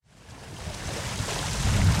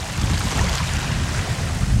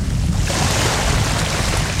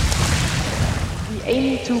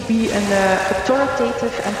to be an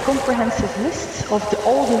authoritative and comprehensive list of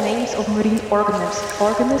all the names of marine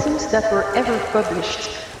organisms that were ever published.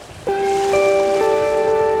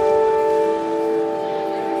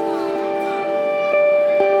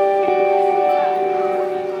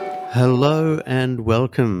 Hello and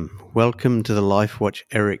welcome. Welcome to the LifeWatch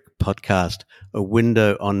ERIC podcast, a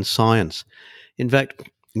window on science. In fact,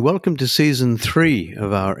 welcome to season 3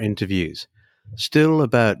 of our interviews. Still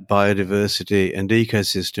about biodiversity and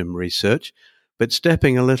ecosystem research, but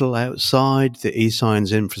stepping a little outside the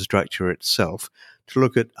eScience infrastructure itself to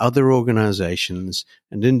look at other organizations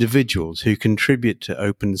and individuals who contribute to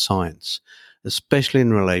open science, especially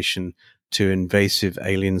in relation to invasive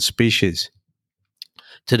alien species.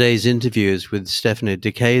 Today's interview is with Stefanie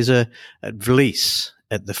Dekeyzer at VLIZ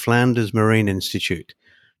at the Flanders Marine Institute,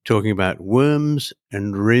 talking about WoRMS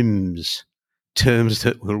and WRiMS, terms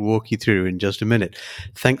that we'll walk you through in just a minute.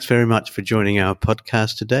 Thanks very much for joining our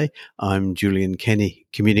podcast today. I'm Julian Kenny,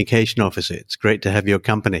 Communication Officer. It's great to have your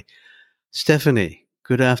company. Stefanie,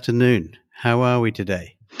 good afternoon. How are we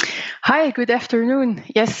today? Hi, good afternoon.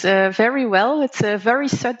 Yes, very well. It's very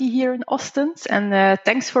sunny here in Ostend, and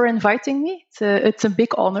thanks for inviting me. It's a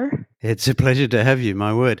big honor. It's a pleasure to have you,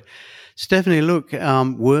 my word. Stefanie, look,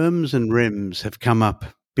 WoRMS and WRiMS have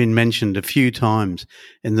been mentioned a few times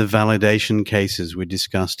in the validation cases we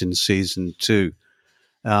discussed in season 2.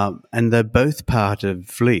 And they're both part of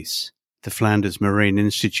VLIZ, the Flanders Marine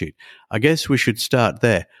Institute. I guess we should start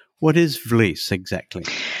there. What is VLIZ exactly?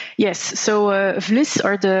 Yes, so VLIZ,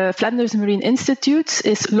 or the Flanders Marine Institute,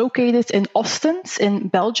 is located in Ostend in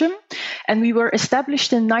Belgium, and we were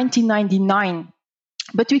established in 1999.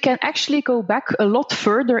 But we can actually go back a lot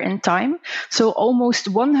further in time. So almost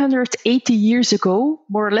 180 years ago,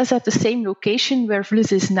 more or less at the same location where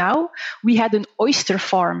VLIZ is now, we had an oyster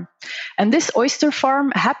farm. And this oyster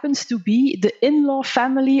farm happens to be the in-law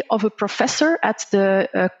family of a professor at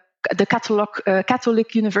the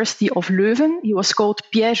Catholic University of Leuven. He was called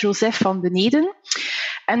Pierre-Joseph Van Beneden.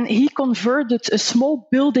 And he converted a small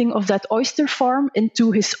building of that oyster farm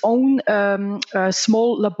into his own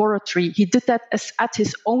small laboratory. He did that at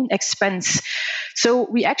his own expense. So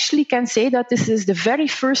we actually can say that this is the very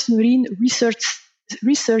first marine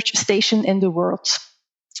research station in the world.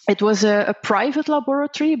 It was a private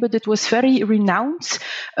laboratory, but it was very renowned.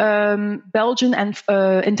 Belgian and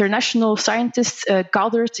international scientists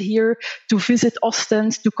gathered here to visit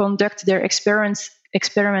Ostend, to conduct their experiments,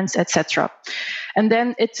 etc. And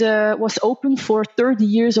then it was open for 30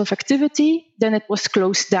 years of activity. Then it was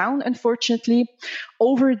closed down, unfortunately.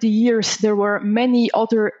 Over the years, there were many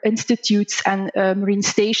other institutes and marine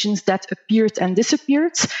stations that appeared and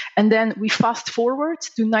disappeared. And then we fast forward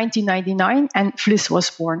to 1999, and VLIZ was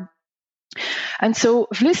born. And so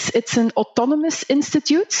VLIZ, it's an autonomous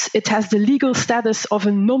institute. It has the legal status of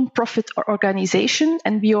a non-profit organization,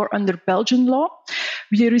 and we are under Belgian law.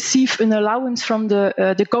 We receive an allowance from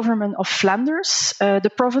the government of Flanders,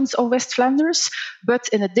 the province of West Flanders. But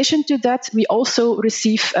in addition to that, we also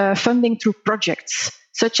receive funding through projects,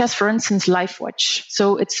 such as, for instance, LifeWatch.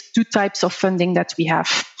 So it's 2 types of funding that we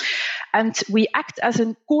have. And we act as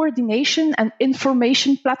a coordination and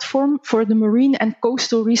information platform for the marine and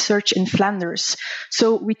coastal research in Flanders.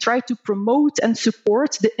 So we try to promote and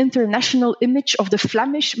support the international image of the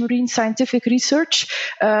Flemish marine scientific research.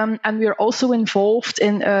 And we are also involved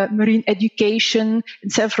in marine education, in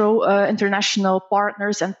several international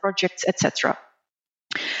partners and projects, etc.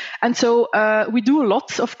 And so we do a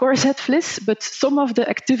lot, of course, at VLIZ, but some of the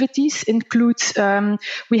activities include,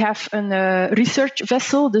 we have a research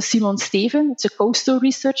vessel, the Simon Steven. It's a coastal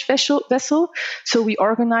research vessel. So we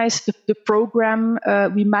organize the program,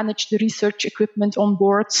 we manage the research equipment on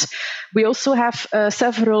board. We also have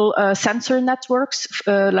several sensor networks,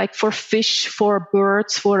 like for fish, for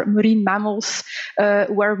birds, for marine mammals,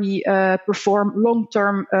 where we perform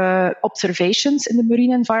long-term observations in the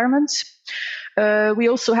marine environment. We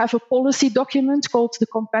also have a policy document called the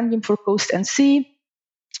Compendium for Coast and Sea.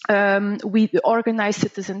 We organize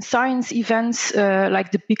citizen science events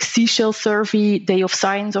like the Big Seashell Survey, Day of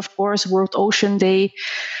Science, of course, World Ocean Day.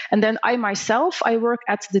 And then I work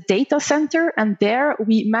at the data center, and there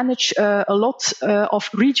we manage a lot of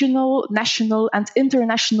regional, national, and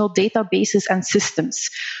international databases and systems.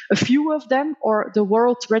 A few of them are the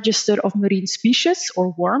World Register of Marine Species,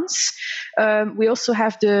 or WoRMS. We also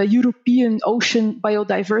have the European Ocean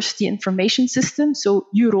Biodiversity Information System, so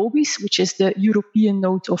EUROBIS, which is the European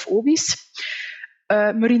node of OBIS.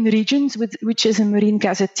 Marine Regions, which is a marine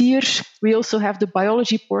gazetteer. We also have the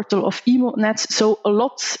biology portal of EMONet. So a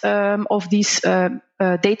lot of these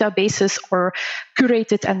databases are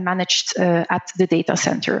curated and managed at the data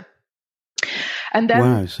center. And then,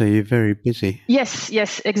 wow, so you're very busy. Yes,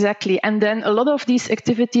 exactly. And then a lot of these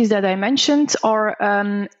activities that I mentioned are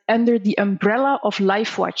under the umbrella of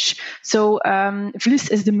LifeWatch. So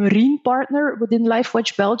VLIZ is the marine partner within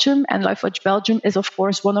LifeWatch Belgium, and LifeWatch Belgium is, of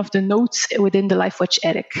course, one of the nodes within the LifeWatch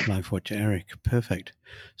ERIC. LifeWatch ERIC, perfect.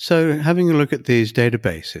 So having a look at these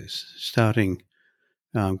databases, starting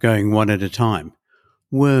going one at a time,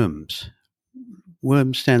 WoRMS.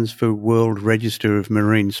 WoRMS stands for World Register of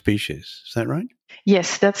Marine Species. Is that right?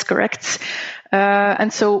 Yes, that's correct.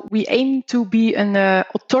 And so we aim to be an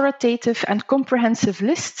authoritative and comprehensive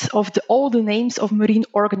list of all the names of marine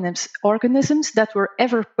organisms that were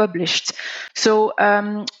ever published. So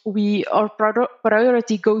our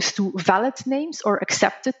priority goes to valid names or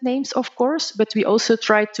accepted names, of course, but we also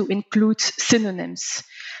try to include synonyms.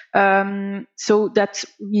 So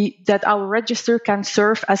that our register can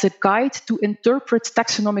serve as a guide to interpret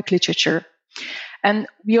taxonomic literature. And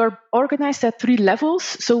we are organized at 3 levels.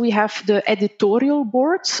 So we have the editorial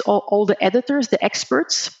boards, all the editors, the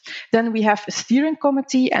experts. Then we have a steering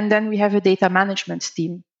committee, and then we have a data management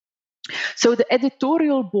team. So the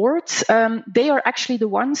editorial boards, they are actually the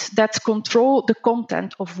ones that control the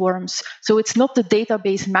content of WoRMS. So it's not the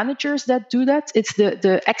database managers that do that, it's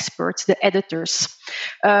the experts, the editors.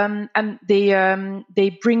 And they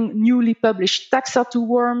bring newly published taxa to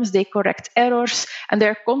WoRMS, they correct errors, and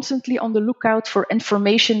they're constantly on the lookout for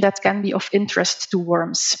information that can be of interest to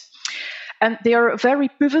WoRMS. And they are very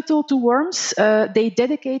pivotal to WoRMS. They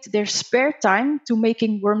dedicate their spare time to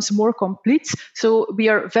making WoRMS more complete. So we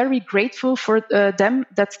are very grateful for them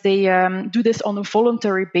that they do this on a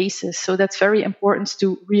voluntary basis. So that's very important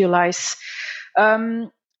to realize.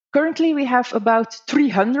 Currently, we have about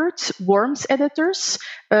 300 WoRMS editors.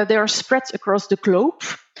 They are spread across the globe.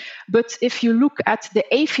 But if you look at the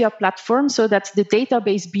Aphia platform, so that's the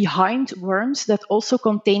database behind WoRMS that also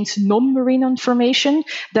contains non-marine information,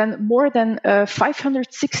 then more than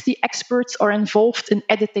 560 experts are involved in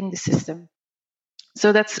editing the system.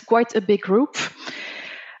 So that's quite a big group.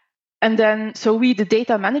 And then, so we, the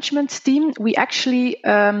data management team, we actually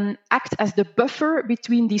act as the buffer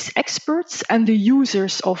between these experts and the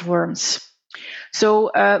users of WoRMS. So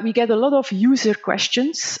we get a lot of user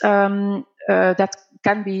questions that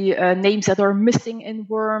can be names that are missing in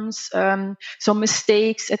WoRMS, some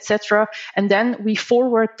mistakes, etc. And then we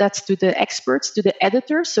forward that to the experts, to the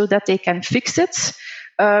editors, so that they can fix it.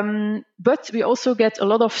 But we also get a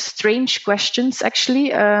lot of strange questions,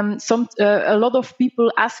 actually. A lot of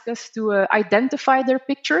people ask us to identify their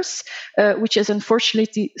pictures, which is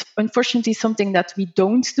unfortunately something that we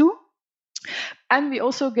don't do. And we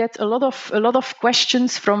also get a lot of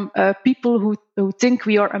questions from people who think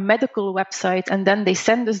we are a medical website, and then they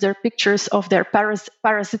send us their pictures of their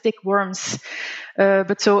parasitic worms.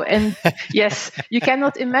 Yes, you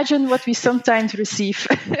cannot imagine what we sometimes receive.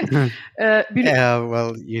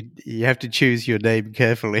 Well, you have to choose your name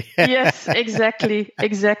carefully. Yes,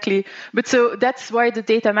 exactly. But so that's why the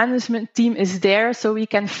data management team is there, so we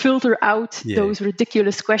can filter out those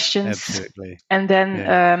ridiculous questions. Absolutely. And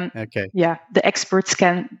then, the experts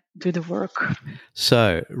can do the work.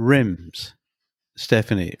 So, WRiMS,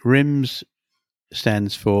 Stefanie. WRiMS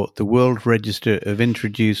stands for the World Register of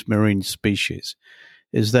Introduced Marine Species.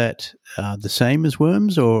 Is that the same as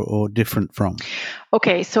WoRMS or different from?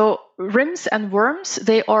 Okay, so WRiMS and WoRMS,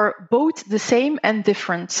 they are both the same and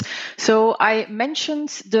different. So I mentioned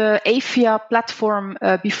the Aphia platform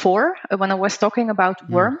before when I was talking about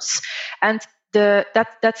WoRMS, and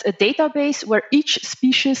that's a database where each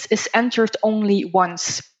species is entered only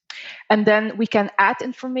once. And then we can add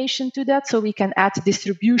information to that. So we can add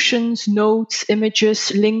distributions, nodes,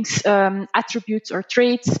 images, links, attributes or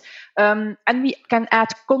traits. And we can add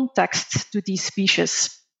context to these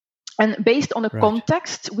species. And based on a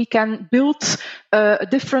context, we can build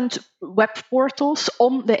different web portals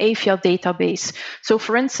on the Aphia database. So,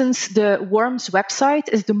 for instance, the WoRMS website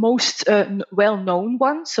is the most well-known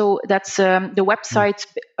one. So that's the website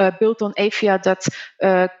built on Aphia that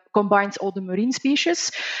combines all the marine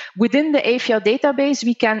species. Within the Aphia database,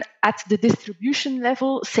 we can, at the distribution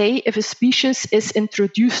level, say if a species is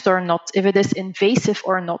introduced or not, if it is invasive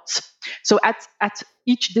or not. So at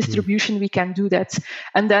each distribution, we can do that.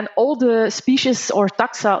 And then all the species or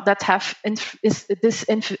taxa that have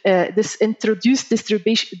this introduced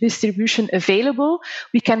distribution available,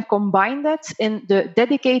 we can combine that in the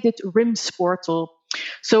dedicated WRiMS portal.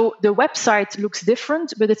 So the website looks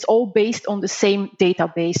different, but it's all based on the same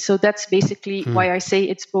database. So that's basically why I say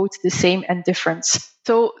it's both the same and different.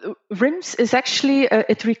 So WRiMS is actually,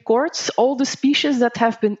 it records all the species that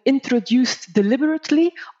have been introduced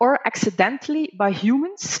deliberately or accidentally by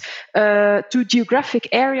humans to geographic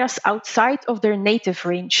areas outside of their native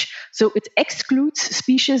range. So it excludes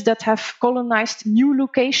species that have colonized new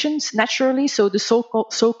locations naturally, so the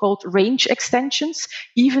so-called range extensions,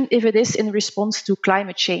 even if it is in response to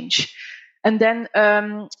climate change. And then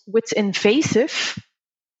with invasive,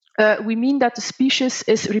 we mean that the species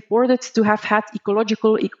is reported to have had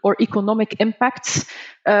ecological or economic impacts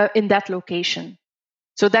in that location.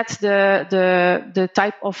 So that's the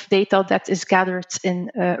type of data that is gathered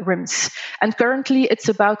in WRiMS. And currently it's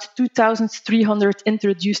about 2,300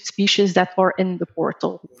 introduced species that are in the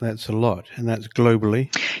portal. That's a lot, and that's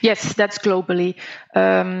globally? Yes, that's globally.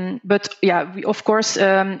 But yeah, of course,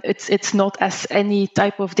 it's not as any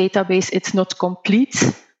type of database, it's not complete.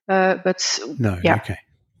 But no, yeah. Okay.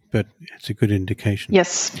 But it's a good indication.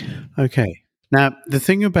 Yes. Okay. Now, the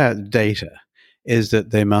thing about data is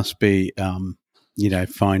that they must be,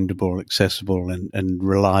 findable, accessible, and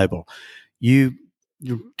reliable. You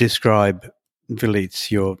describe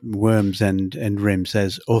VLIZ, your WoRMS and WRiMS,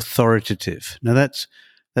 as authoritative. Now,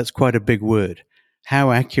 that's quite a big word.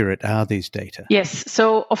 How accurate are these data? Yes,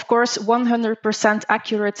 so of course 100%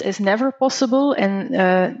 accurate is never possible in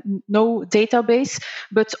no database,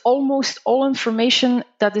 but almost all information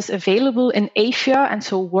that is available in Aphia, and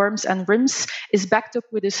so WoRMS and WRiMS, is backed up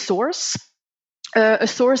with a source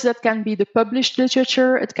that can be the published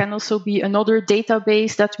literature. It can also be another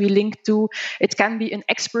database that we link to. It can be an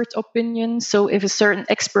expert opinion. So if a certain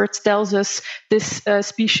expert tells us this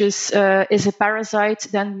species is a parasite,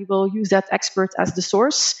 then we will use that expert as the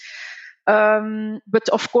source. But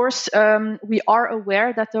of course, we are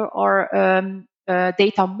aware that there are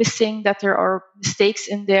data missing, that there are mistakes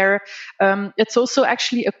in there. It's also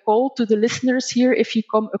actually a call to the listeners here. If you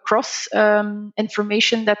come across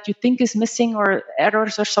information that you think is missing or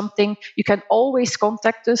errors or something, you can always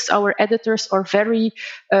contact us. Our editors are very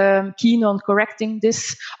keen on correcting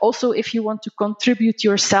this. Also, if you want to contribute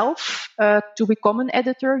yourself to become an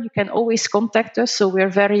editor, you can always contact us. So we're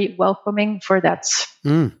very welcoming for that.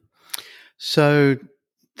 Mm. So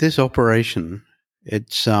this operation,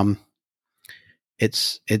 it's not,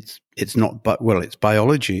 but well, it's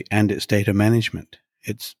biology and it's data management.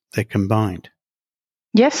 They're combined.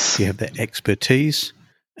 Yes. You have the expertise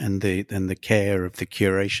and the care of the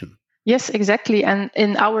curation. Yes, exactly. And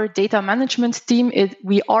in our data management team,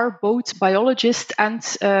 we are both biologists and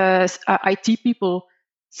IT people.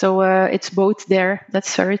 So it's both there.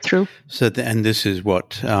 That's very true. So, and this is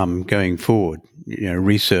what going forward,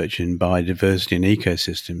 research in biodiversity and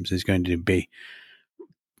ecosystems is going to be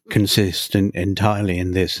consistent entirely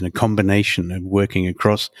in this, and a combination of working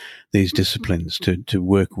across these disciplines to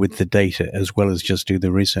work with the data as well as just do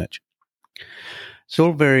the research. It's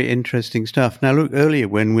all very interesting stuff. Now, look, earlier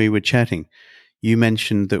when we were chatting, you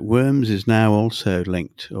mentioned that WoRMS is now also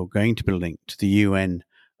linked or going to be linked to the UN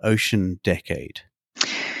Ocean Decade.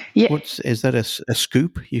 Yeah. Is that a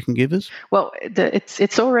scoop you can give us? Well,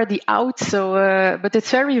 it's already out, so but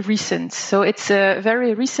it's very recent. So it's a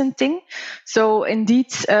very recent thing. So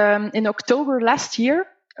indeed, in October last year,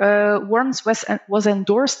 WoRMS was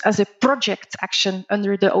endorsed as a project action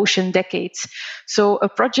under the Ocean Decade. So a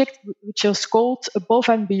project which is called Above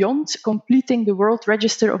and Beyond, Completing the World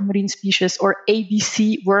Register of Marine Species, or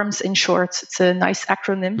ABC WoRMS in short. It's a nice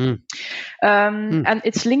acronym. And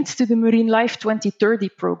it's linked to the Marine Life 2030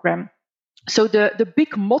 program. So the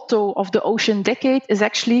big motto of the Ocean Decade is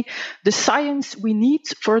actually the science we need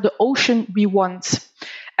for the ocean we want.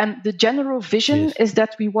 And the general vision is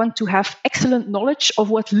that we want to have excellent knowledge of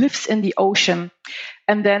what lives in the ocean.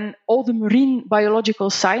 And then all the marine biological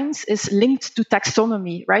science is linked to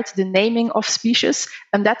taxonomy, right? The naming of species.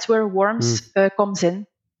 And that's where WoRMS comes in.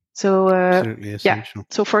 So, absolutely essential.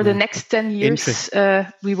 So for the next 10 years,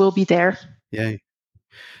 we will be there. Yeah.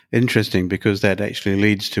 Interesting, because that actually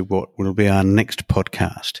leads to what will be our next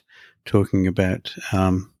podcast, talking about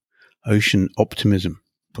ocean optimism,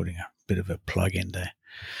 putting a bit of a plug in there.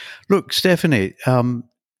 Look, Stefanie,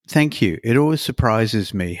 thank you. It always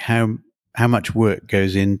surprises me how much work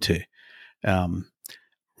goes into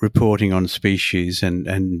reporting on species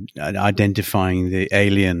and identifying the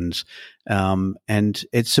aliens. And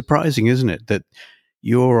it's surprising, isn't it, that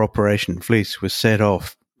your operation, VLIZ, was set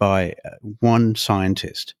off by one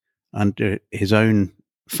scientist under his own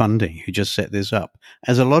funding who just set this up,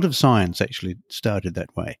 as a lot of science actually started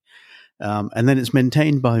that way. And then it's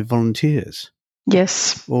maintained by volunteers.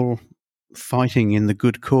 Yes. All fighting in the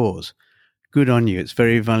good cause. Good on you. It's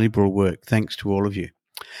very valuable work. Thanks to all of you.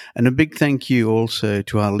 And a big thank you also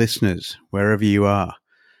to our listeners, wherever you are.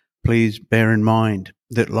 please bear in mind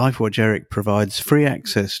that LifeWatch ERIC provides free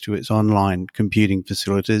access to its online computing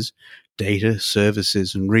facilities, data,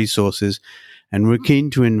 services, and resources, and we're keen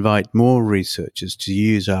to invite more researchers to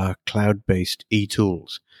use our cloud-based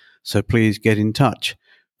e-tools. So please get in touch.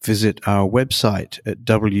 Visit our website at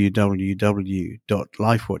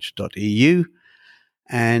www.lifewatch.eu,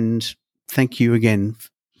 and thank you again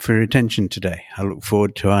for your attention today. I look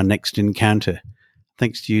forward to our next encounter.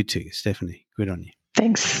 Thanks to you too, Stefanie. Good on you.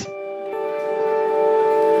 Thanks.